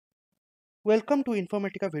Welcome to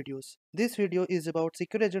Informatica videos. This video is about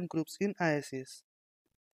secure agent groups in IICS.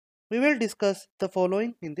 We will discuss the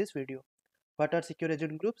following in this video. What are secure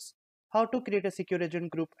agent groups? How to create a secure agent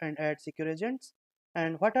group and add secure agents?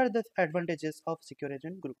 And what are the advantages of secure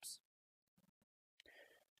agent groups?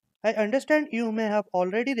 I understand you may have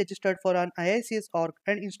already registered for an IICS org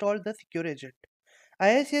and installed the secure agent.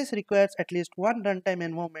 IICS requires at least one runtime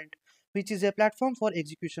environment, which is a platform for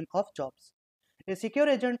execution of jobs. A secure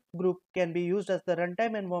agent group can be used as the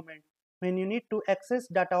runtime environment when you need to access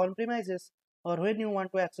data on premises or when you want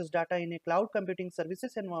to access data in a cloud computing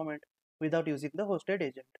services environment without using the hosted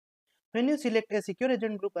agent. When you select a secure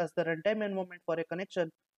agent group as the runtime environment for a connection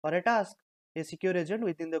or a task, a secure agent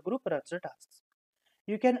within the group runs the tasks.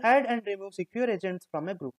 You can add and remove secure agents from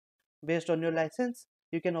a group. Based on your license,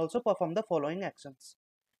 you can also perform the following actions.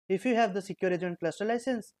 If you have the secure agent cluster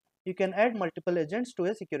license, you can add multiple agents to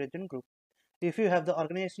a secure agent group. If you have the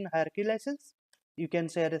organization hierarchy license, you can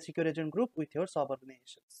share a secure agent group with your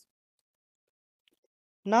sub-organizations.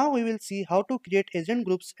 Now we will see how to create agent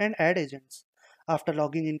groups and add agents. After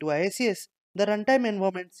logging into IICS, the runtime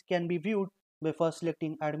environments can be viewed by first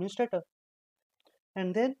selecting administrator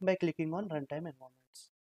and then by clicking on runtime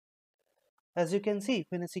environments. As you can see,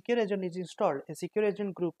 when a secure agent is installed, a secure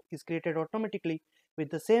agent group is created automatically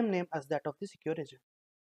with the same name as that of the secure agent.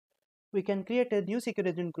 We can create a new secure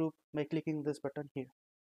agent group by clicking this button here.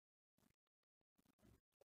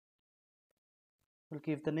 We'll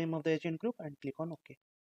give the name of the agent group and click on OK.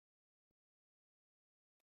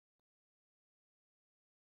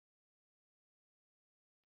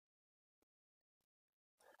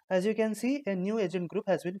 As you can see, a new agent group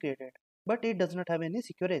has been created, but it does not have any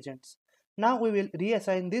secure agents. Now we will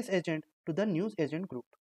reassign this agent to the new agent group.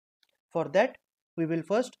 For that, we will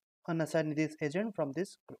first unassign this agent from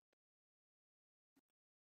this group.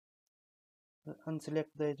 Unselect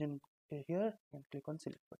the agent here and click on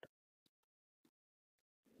select button.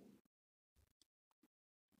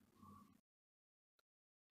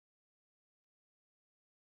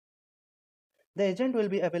 The agent will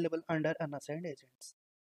be available under unassigned agents.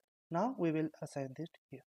 Now we will assign this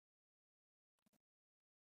here.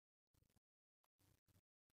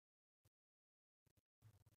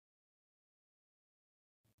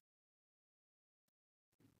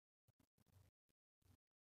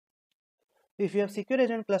 If you have secure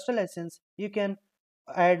agent cluster license, you can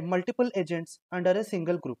add multiple agents under a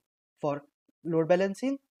single group for load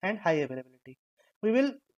balancing and high availability. We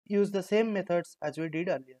will use the same methods as we did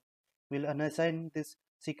earlier. We'll unassign this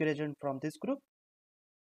secure agent from this group.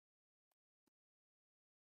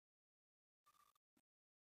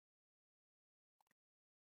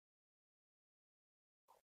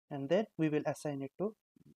 And then we will assign it to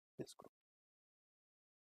this group.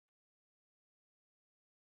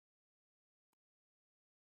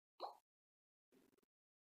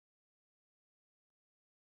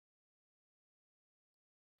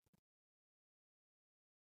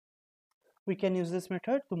 We can use this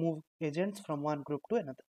method to move agents from one group to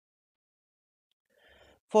another.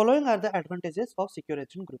 Following are the advantages of secure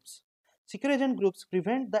agent groups. Secure agent groups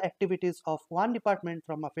prevent the activities of one department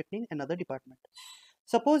from affecting another department.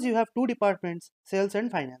 Suppose you have two departments, sales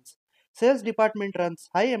and finance. Sales department runs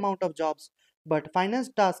high amount of jobs, but finance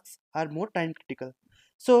tasks are more time critical.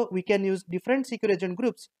 So we can use different secure agent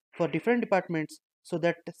groups for different departments so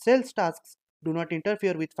that sales tasks do not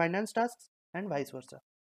interfere with finance tasks and vice versa.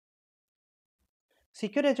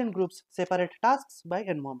 Secure agent groups separate tasks by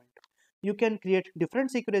environment. You can create different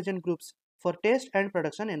secure agent groups for test and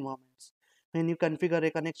production environments. When you configure a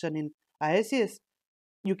connection in IICS,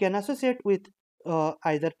 you can associate with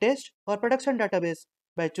either test or production database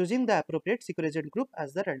by choosing the appropriate secure agent group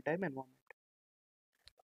as the runtime environment.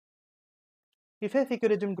 If a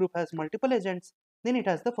secure agent group has multiple agents, then it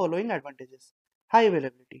has the following advantages. High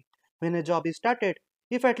availability. When a job is started,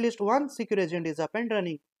 if at least one secure agent is up and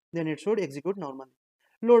running, then it should execute normally.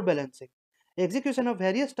 Load balancing. Execution of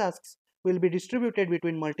various tasks will be distributed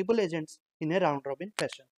between multiple agents in a round-robin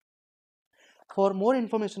fashion. For more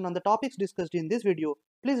information on the topics discussed in this video,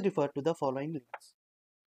 please refer to the following links.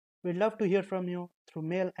 We'd love to hear from you through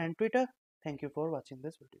mail and Twitter. Thank you for watching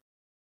this video.